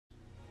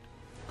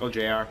Go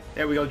JR.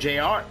 There we go,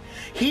 JR.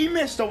 He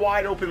missed a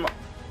wide open.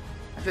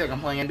 I feel like I'm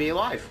playing NBA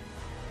Live.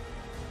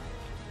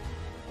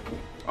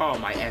 Oh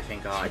my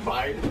effing god.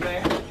 Slide,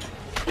 man.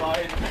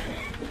 Slide.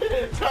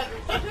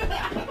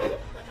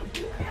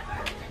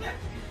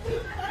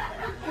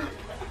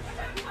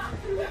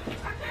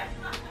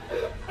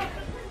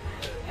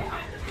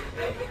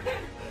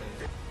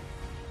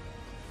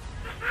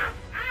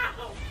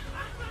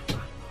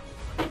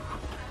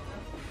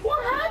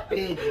 What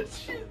happened?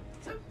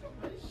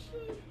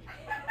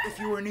 If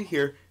you are new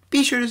here,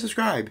 be sure to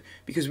subscribe,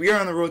 because we are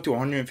on the road to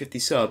 150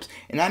 subs,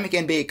 and I make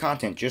NBA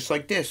content just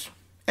like this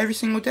every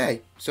single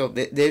day. So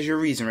there's your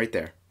reason right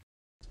there.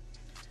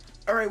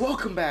 Alright,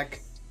 welcome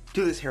back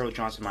to this Harold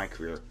Johnson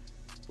MyCareer.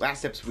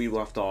 Last episode we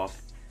left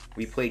off,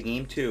 we played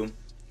game 2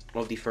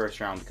 of the first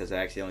round because I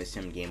accidentally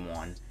simmed game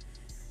 1.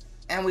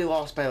 And we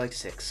lost by like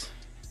 6.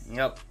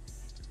 Yep.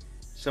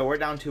 So we're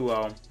down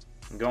 2-0,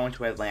 going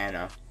to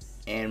Atlanta,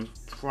 and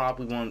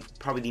probably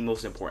the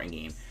most important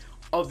game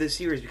of this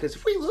series, because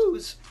if we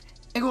lose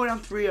and go down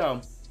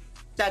 3-0,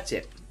 that's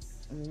it.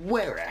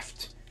 We're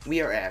effed.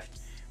 We are effed.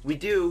 We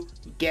do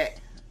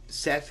get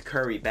Seth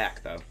Curry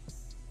back though.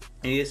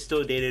 And he is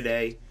still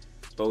day-to-day,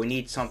 but we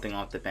need something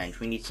off the bench.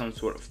 We need some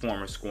sort of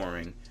form of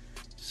scoring.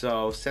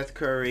 So Seth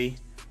Curry,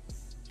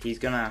 he's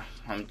gonna,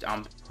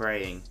 I'm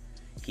praying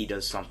he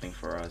does something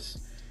for us,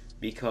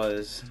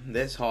 because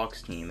this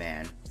Hawks team,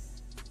 man,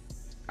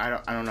 I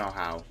don't know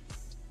how.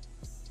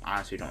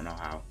 Honestly, don't know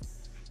how.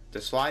 The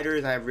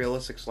sliders, I have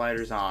realistic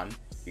sliders on.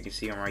 You can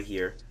see them right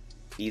here.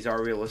 These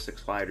are realistic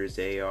sliders.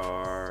 They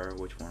are,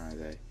 which one are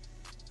they?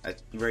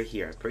 Right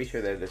here. I'm pretty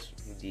sure they're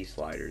these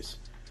sliders.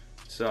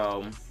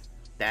 So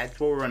that's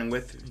what we're running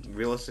with,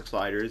 realistic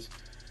sliders.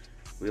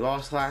 We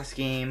lost last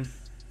game.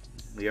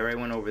 We already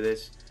went over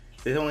this.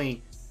 There's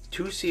only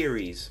 2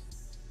 series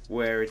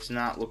where it's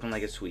not looking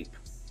like a sweep.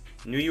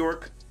 New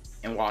York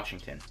and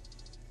Washington.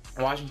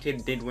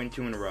 Washington did win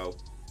 2 in a row,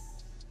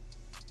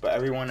 but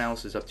everyone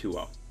else is up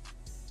 2-0.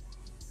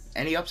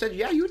 Any upset?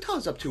 Yeah,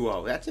 Utah's up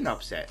 2-0. That's an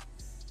upset.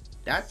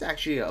 That's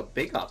actually a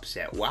big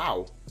upset.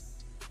 Wow.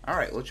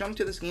 Alright, let's jump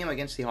to this game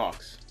against the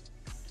Hawks.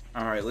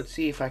 Alright, let's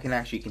see if I can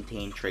actually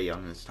contain Trae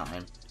Young this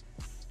time,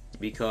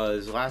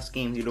 because last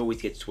game he'd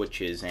always get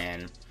switches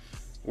and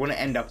wouldn't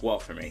end up well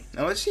for me.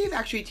 Now let's see if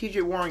actually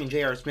TJ Warren and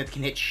J.R. Smith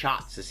can hit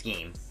shots this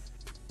game.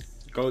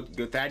 Go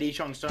Thaddeus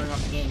Young starting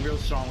off the game real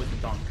strong with the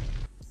dunk.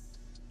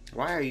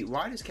 Why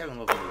does Kevin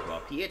Love move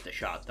up? He hit the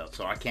shot though,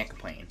 so I can't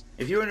complain.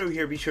 If you are new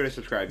here, be sure to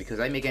subscribe,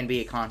 because I make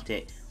NBA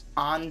content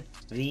on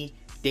the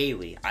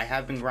daily. I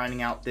have been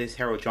grinding out this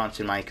Harold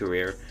Johnson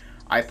MyCareer.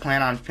 I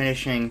plan on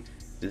finishing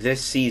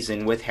this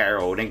season with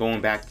Harold and going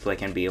back to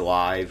like NBA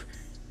Live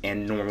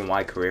and normal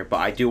MyCareer, but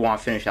I do want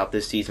to finish out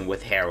this season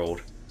with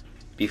Harold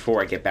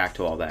before I get back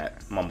to all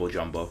that mumbo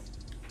jumbo.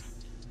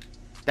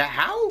 That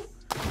how?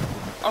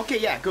 Okay,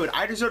 yeah, good.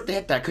 I deserve to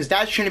hit that, because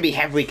that shouldn't be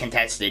heavily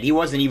contested. He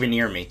wasn't even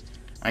near me.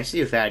 I see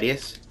you,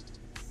 Thaddeus.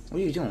 What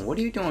are you doing? What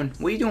are you doing?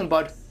 What are you doing,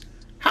 bud?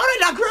 How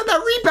did I not grab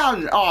that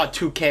rebound? Oh,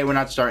 2K, we're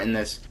not starting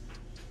this.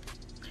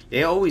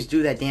 They always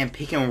do that damn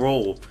pick and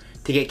roll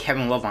to get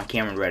Kevin Love on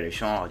Cameron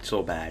Reddish. Oh, it's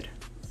so bad.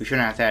 We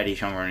shouldn't have Thaddeus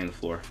Young running the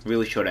floor.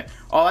 Really shouldn't.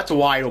 Oh, that's a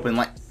wide open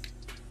line.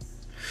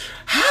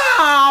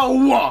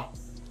 How?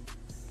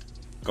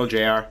 Go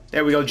JR.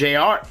 There we go,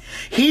 JR.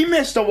 He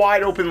missed a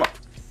wide open line.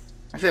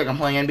 I feel like I'm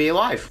playing NBA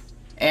Live.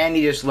 And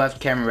he just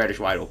left Cameron Reddish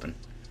wide open.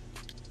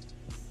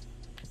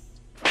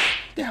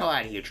 Get the hell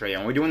out of here, Trae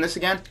Young. We're doing this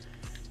again?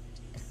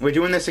 We're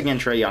doing this again,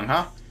 Trae Young,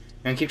 huh?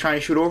 You gonna keep trying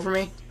to shoot over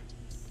me?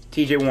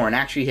 TJ Warren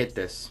actually hit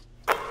this.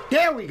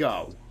 There we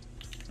go.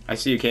 I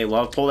see you,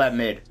 K-Love. Pull that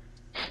mid.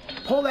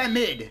 Pull that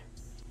mid.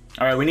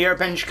 Alright, we need our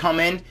bench to come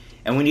in,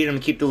 and we need them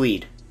to keep the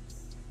lead.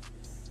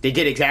 They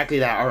did exactly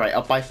that. Alright,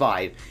 up by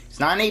 5. It's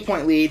not an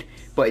 8-point lead,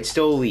 but it's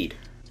still a lead.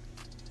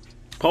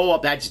 Pull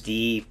up. That's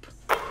deep.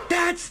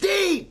 That's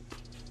deep!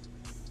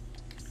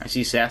 I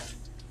see Seth.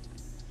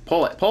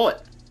 Pull it. Pull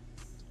it.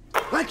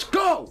 Let's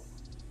go!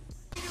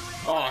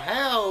 Oh,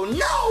 hell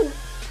no!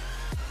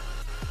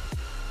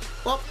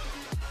 Well,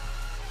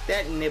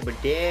 that nibber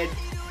dead.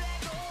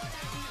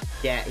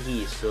 That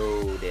he is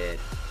so dead.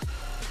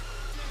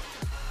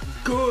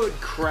 Good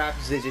crap,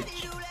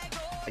 Zizic.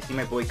 I see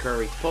my boy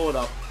Curry. Pull it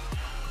up.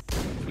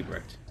 He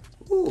bricked.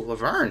 Ooh,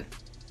 Laverne.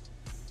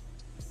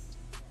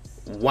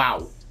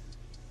 Wow.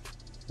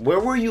 Where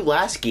were you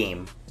last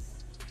game?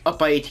 Up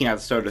by 18 at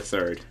the start of the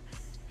 3rd.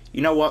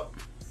 You know what?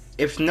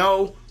 If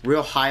no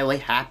real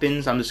highlight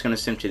happens, I'm just going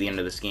to sim to the end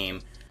of this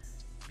game.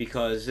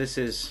 Because this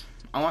is,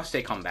 unless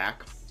they come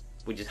back,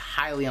 which is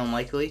highly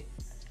unlikely.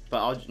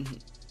 But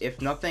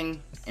if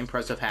nothing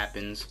impressive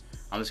happens,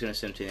 I'm just going to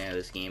sim to the end of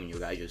this game, and you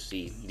guys just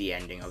see the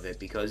ending of it.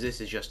 Because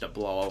this is just a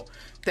blowout.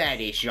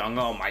 Thaddeus Young,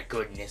 oh my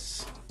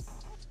goodness.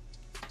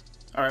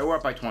 Alright, we're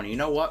up by 20. You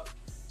know what?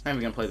 I'm not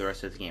even going to play the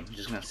rest of the game. I'm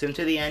just going to sim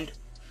to the end.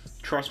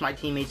 Trust my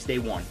teammates, they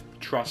won.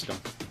 Trust them.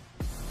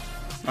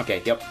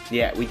 Okay, yep.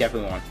 Yeah, we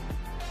definitely won.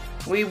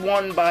 We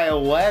won by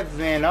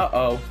 11.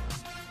 Uh-oh.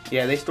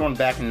 Yeah, they stormed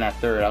back in that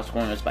 3rd. I was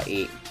scoring us by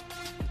 8.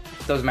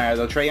 Doesn't matter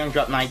though. Trae Young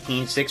dropped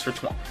 19, 6 for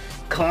 20.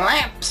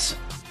 Clamps!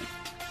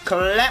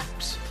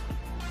 Clamps!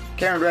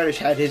 Caron Reddish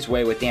had his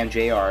way with damn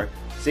JR.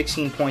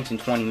 16 points in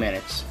 20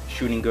 minutes.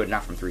 Shooting good,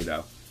 not from 3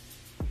 though.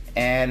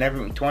 And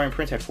Taurean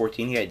Prince had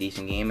 14. He had a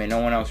decent game, and no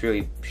one else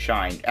really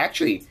shined.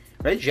 Actually,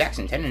 Reggie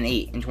Jackson 10 and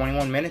 8 in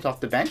 21 minutes off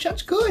the bench.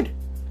 That's good.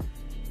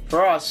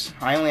 For us,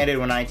 I only added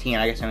 119.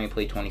 I guess I only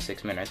played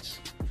 26 minutes.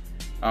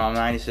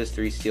 9 assists,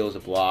 3 steals, a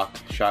block.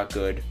 Shot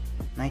good.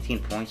 19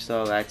 points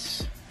though.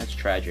 That's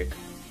tragic.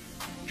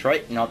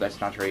 Troy? No,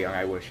 that's not Trae Young.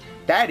 I wish.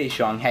 Thaddeus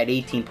Young had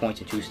 18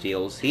 points and 2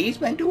 steals. He's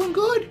been doing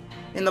good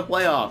in the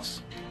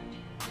playoffs.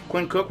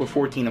 Quinn Cook with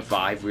 14 and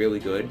 5, really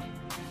good.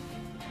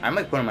 I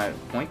might put him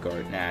at point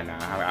guard. Nah.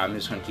 I'm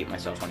just gonna keep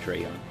myself on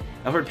Trae Young.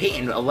 Elfrid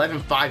Payton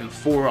 11, 5 and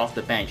 4 off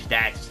the bench.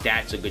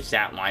 That's a good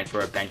stat line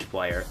for a bench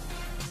player.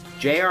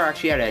 JR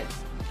actually had a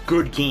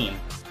good game.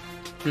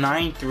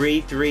 9,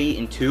 3, 3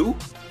 and 2.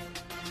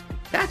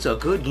 That's a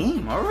good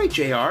game. All right,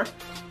 JR.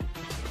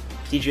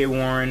 TJ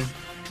Warren,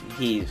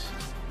 he's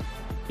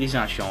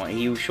not showing.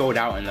 He showed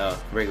out in the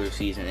regular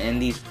season. In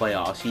these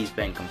playoffs, he's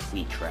been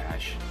complete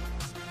trash.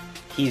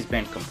 He's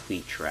been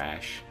complete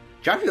trash.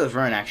 Joffrey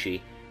Laverne,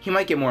 actually, he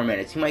might get more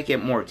minutes. He might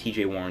get more of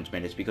TJ Warren's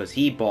minutes because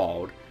he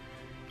balled.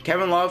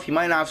 Kevin Love, he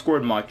might not have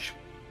scored much,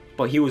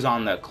 but he was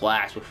on the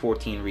glass with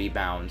 14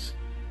 rebounds.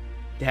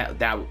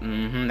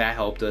 That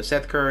helped.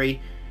 Seth Curry,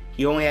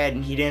 he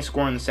didn't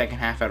score in the second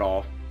half at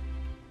all,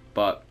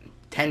 but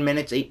 10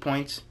 minutes, 8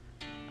 points.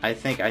 I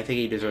think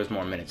he deserves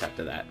more minutes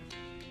after that.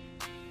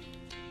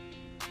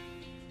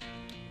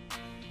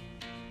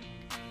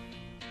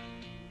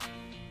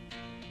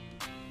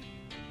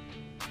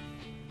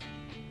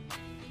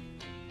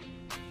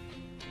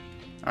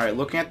 All right,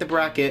 looking at the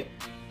bracket,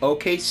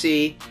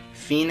 OKC,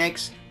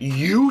 Phoenix,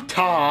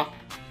 Utah,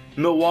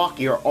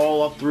 Milwaukee are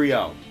all up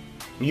 3-0.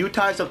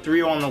 Utah is up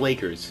 3-0 on the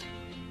Lakers.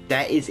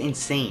 That is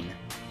insane.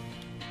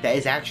 That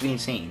is actually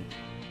insane.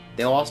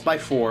 They lost by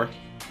 4.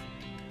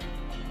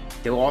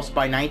 They lost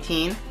by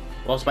 19,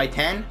 lost by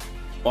 10,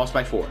 lost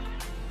by 4.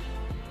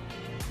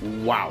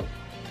 Wow.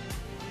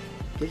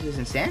 This is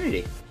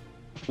insanity.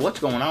 What's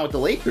going on with the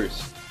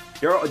Lakers?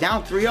 They're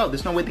down 3-0.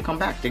 There's no way they come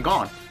back. They're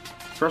gone.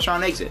 First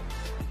round exit.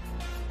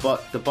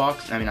 But the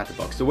Bucks, I mean not the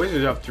Bucks, the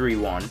Wizards are up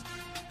 3-1.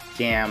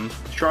 Damn,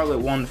 Charlotte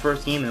won the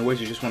first game and the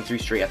Wizards just won 3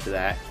 straight after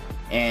that.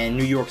 And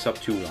New York's up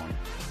 2-1.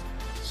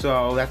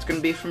 So that's going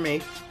to be it for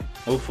me.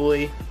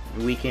 Hopefully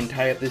we can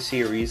tie up this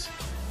series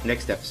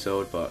next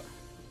episode, but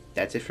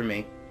that's it for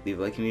me. Leave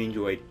a like if you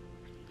enjoyed.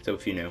 So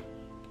if you're new,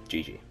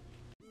 GG.